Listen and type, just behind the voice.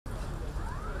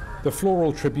The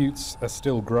floral tributes are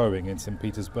still growing in St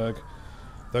Petersburg.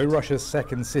 Though Russia's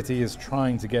second city is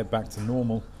trying to get back to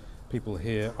normal, people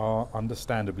here are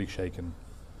understandably shaken.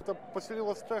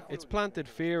 It's planted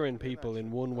fear in people in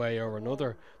one way or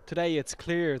another. Today it's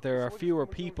clear there are fewer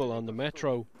people on the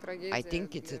metro. I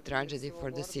think it's a tragedy for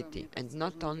the city, and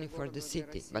not only for the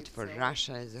city, but for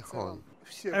Russia as a whole.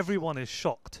 Everyone is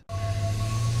shocked.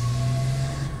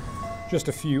 Just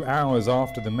a few hours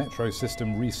after the metro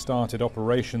system restarted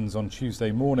operations on Tuesday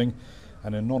morning,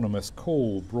 an anonymous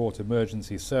call brought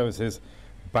emergency services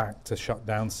back to shut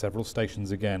down several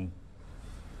stations again.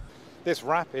 This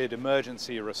rapid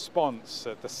emergency response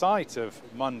at the site of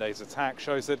Monday's attack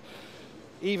shows that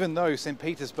even though St.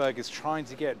 Petersburg is trying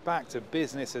to get back to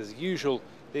business as usual,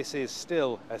 this is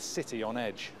still a city on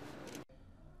edge.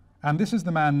 And this is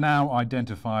the man now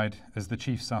identified as the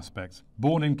chief suspect.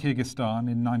 Born in Kyrgyzstan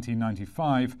in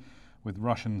 1995, with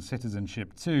Russian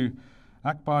citizenship too,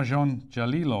 Akbarjon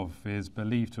Jalilov is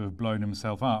believed to have blown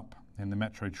himself up in the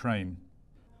metro train.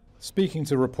 Speaking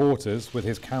to reporters with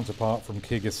his counterpart from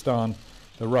Kyrgyzstan,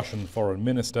 the Russian foreign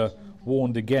minister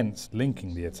warned against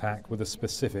linking the attack with a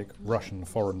specific Russian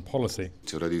foreign policy.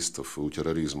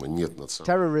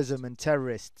 Terrorism and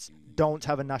terrorists don't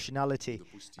have a nationality,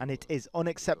 and it is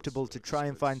unacceptable to try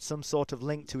and find some sort of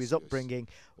link to his upbringing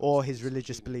or his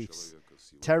religious beliefs.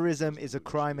 Terrorism is a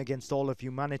crime against all of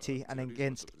humanity and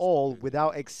against all,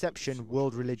 without exception,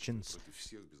 world religions.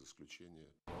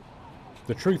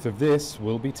 The truth of this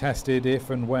will be tested if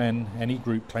and when any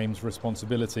group claims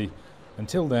responsibility.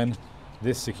 Until then,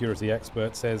 this security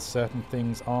expert says certain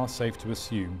things are safe to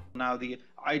assume. Now, the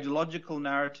ideological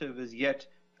narrative is yet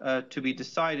to be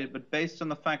decided, but based on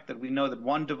the fact that we know that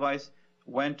one device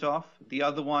went off, the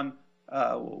other one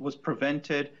was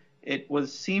prevented, it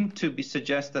seemed to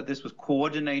suggest that this was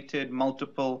coordinated,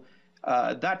 multiple.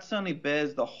 That certainly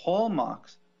bears the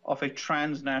hallmarks of a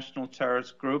transnational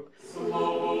terrorist group.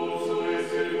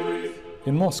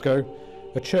 In Moscow,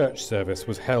 a church service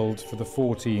was held for the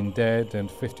 14 dead and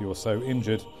 50 or so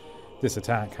injured. This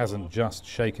attack hasn't just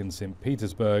shaken St.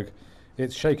 Petersburg,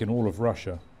 it's shaken all of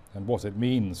Russia, and what it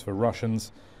means for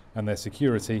Russians and their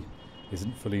security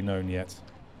isn't fully known yet.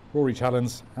 Rory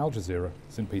Challands, Al Jazeera,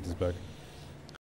 St. Petersburg.